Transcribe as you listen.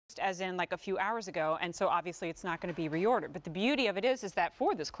as in like a few hours ago, and so obviously it's not going to be reordered. But the beauty of it is that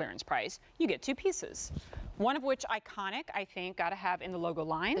for this clearance price, you get 2 pieces. One of which iconic, I think, got to have in the logo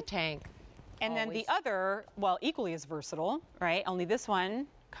line. The tank. And then the other, well, equally as versatile, right? Only this one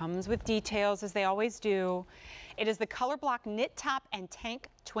comes with details, as they always do. It is the Color Block Knit Top and Tank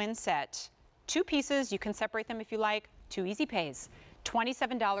Twin Set. 2 pieces, you can separate them if you like. 2 easy pays.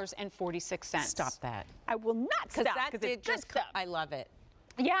 $27.46. Stop that. I will not stop, because it's good stuff. I love it.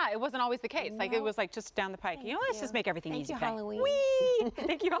 Yeah, it wasn't always the case. Like, it was like just down the pike. You know, let's just make everything easy. Thank you, Halloween. Whee!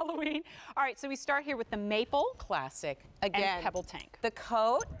 Thank you, Halloween. All right, so we start here with the maple. Classic. Again, and pebble tank. The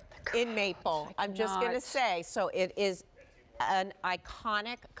coat in maple. I'm just going to say, so it is an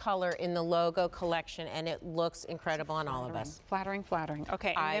iconic color in the logo collection, and it looks incredible on all of us. Flattering, flattering.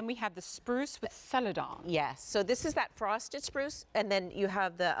 Okay, and then we have the spruce with celadon. Yes, so this is that frosted spruce, and then you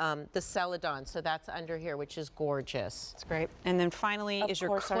have the celadon, so that's under here, which is gorgeous. It's great. And then finally is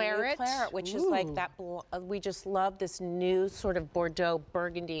your claret. Claret, which is like that, we just love this new sort of Bordeaux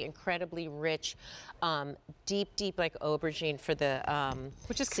burgundy, incredibly rich, deep like aubergine for the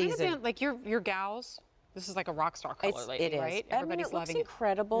which is season. kind of like your gals. This is like a rock star color lately, it is. right? Everybody's loving it. Looks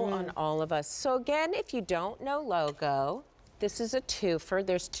incredible on all of us. So again, if you don't know logo, this is a twofer.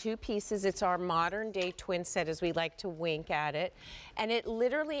 There's 2 pieces. It's our modern day twin set, as we like to wink at it. And it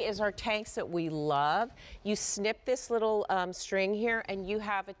literally is our tanks that we love. You snip this little string here, and you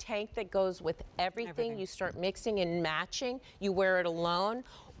have a tank that goes with everything. You start mixing and matching. You wear it alone,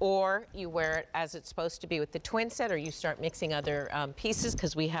 or you wear it as it's supposed to be with the twin set, or you start mixing other pieces,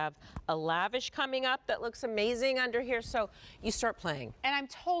 because we have a lavish coming up that looks amazing under here, so you start playing. And I'm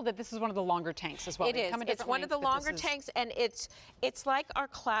told that this is one of the longer tanks as well. It is. It's one of the longer tanks, and it's like our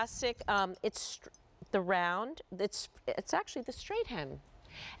classic, it's the round, it's actually the straight hem.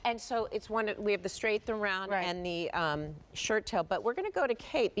 And so it's we have the straight, the round, and the shirt tail, but we're gonna go to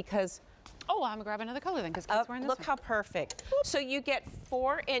Kate because oh, I'm gonna grab another color then, because Kate's wearing this look one. how perfect. So you get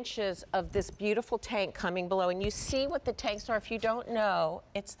 4 inches of this beautiful tank coming below, and you see what the tanks are. If you don't know,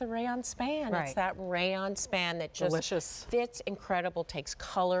 it's the rayon span. It's that rayon span that just fits incredible, takes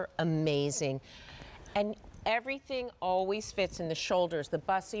color amazing. And everything always fits in the shoulders, the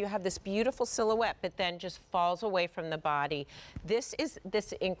bust, so you have this beautiful silhouette, but then just falls away from the body. This is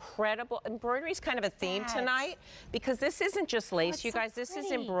this incredible embroidery is kind of a theme tonight, because this isn't just lace, you guys. This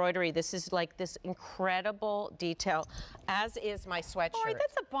is embroidery. This is like this incredible detail, as is my sweatshirt. Boy,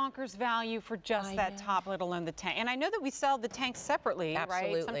 that's a bonkers value for just that top, let alone the tank. And I know that we sell the tanks separately,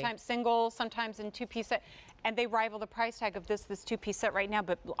 right? Sometimes single, sometimes in 2-piece set, and they rival the price tag of this 2-piece set right now.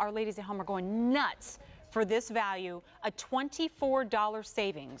 But our ladies at home are going nuts for this value, a $24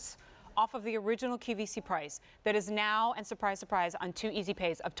 savings off of the original QVC price that is now, and surprise, surprise, on 2 easy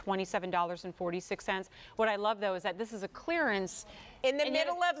pays of $27.46. What I love, though, is that this is a clearance in the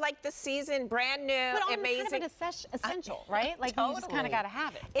middle of like the season, brand new, but amazing. Kind of an essential, right? Like you just kind of got to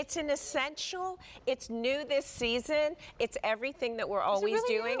have it. It's an essential. It's new this season. It's everything that we're always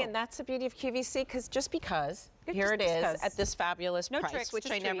doing, and that's the beauty of QVC. Because here it is at this fabulous price, which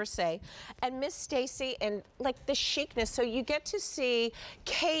I never say. And Miss Stacy, and like the chicness. So you get to see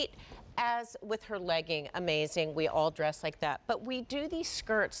Kate as with her legging, amazing. We all dress like that, but we do these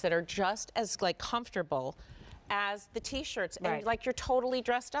skirts that are just as like comfortable as the t-shirts, and like you're totally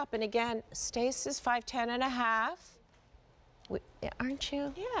dressed up. And again, Stace is 5'10" and a half. Aren't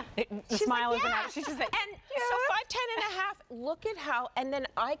you? Yeah. The smile isn't out. She's just like, and so 5'10" and a half. Look at how, and then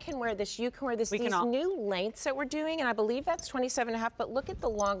I can wear this, you can wear this. These new lengths that we're doing, and I believe that's 27 and a half, but look at the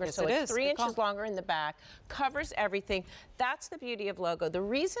longer. So it's 3 inches longer in the back, covers everything. That's the beauty of logo. The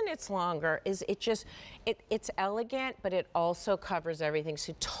reason it's longer is it's elegant, but it also covers everything.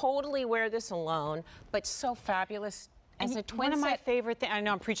 So totally wear this alone, but so fabulous. As a twin one of my favorite things, I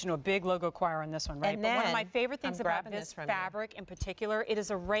know I'm preaching to a big logo choir on this one, right? But one of my favorite things about this fabric in particular, it is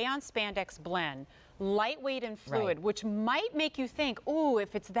a rayon spandex blend, lightweight and fluid, which might make you think, ooh,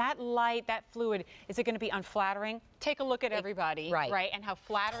 if it's that light, that fluid, is it going to be unflattering? Take a look at everybody, right? And how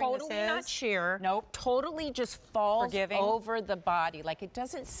flattering this is. Totally not sheer. Nope. Totally just falls over the body. Like it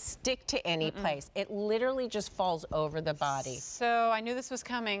doesn't stick to any place. It literally just falls over the body. So I knew this was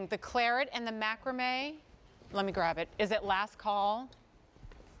coming. The claret and the macrame. Let me grab it. Is it last call?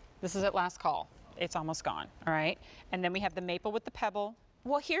 This is at last call. It's almost gone, all right? And then we have the maple with the pebble.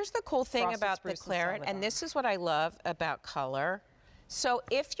 Well, here's the cool thing about the claret, and this is what I love about color. So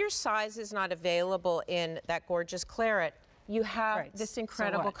if your size is not available in that gorgeous claret, you have this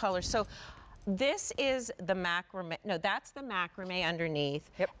incredible color. So this is the macrame. No, that's the macrame underneath.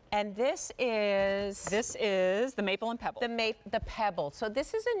 Yep. And this is the maple and pebble. The pebble. So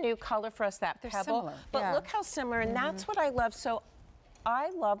this is a new color for us, that pebble. Similar. But look how similar, and that's what I love. So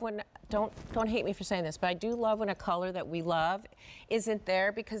I love when, don't hate me for saying this, but I do love when a color that we love isn't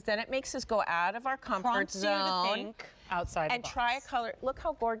there, because then it makes us go out of our comfort zone. You to think outside and the box. Try a color. Look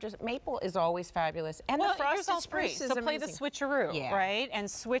how gorgeous. Maple is always fabulous. And the frosted spruce is so play the switcheroo, right? And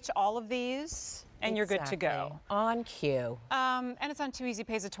switch all of these, and you're good to go. On cue. And it's on 2 Easy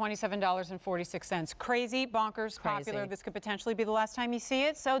Pays at $27.46. Crazy, bonkers, popular. This could potentially be the last time you see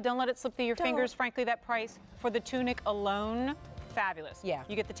it, so don't let it slip through your fingers. Frankly, that price for the tunic alone, fabulous. Yeah.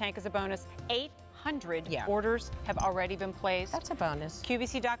 You get the tank as a bonus. 800 orders have already been placed. That's a bonus.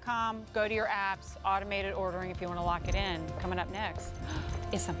 QVC.com, go to your apps, automated ordering if you want to lock it in. Coming up next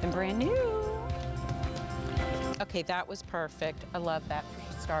is something brand new. Okay, that was perfect. I love that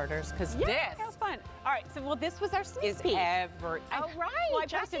for starters, because this how fun. All right, so this was our sneak peek. Oh, right. Well, I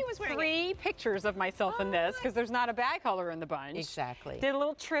posted 3 pictures of myself in this, because there's not a bad color in the bunch. Exactly. Did a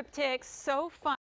little triptych, so fun.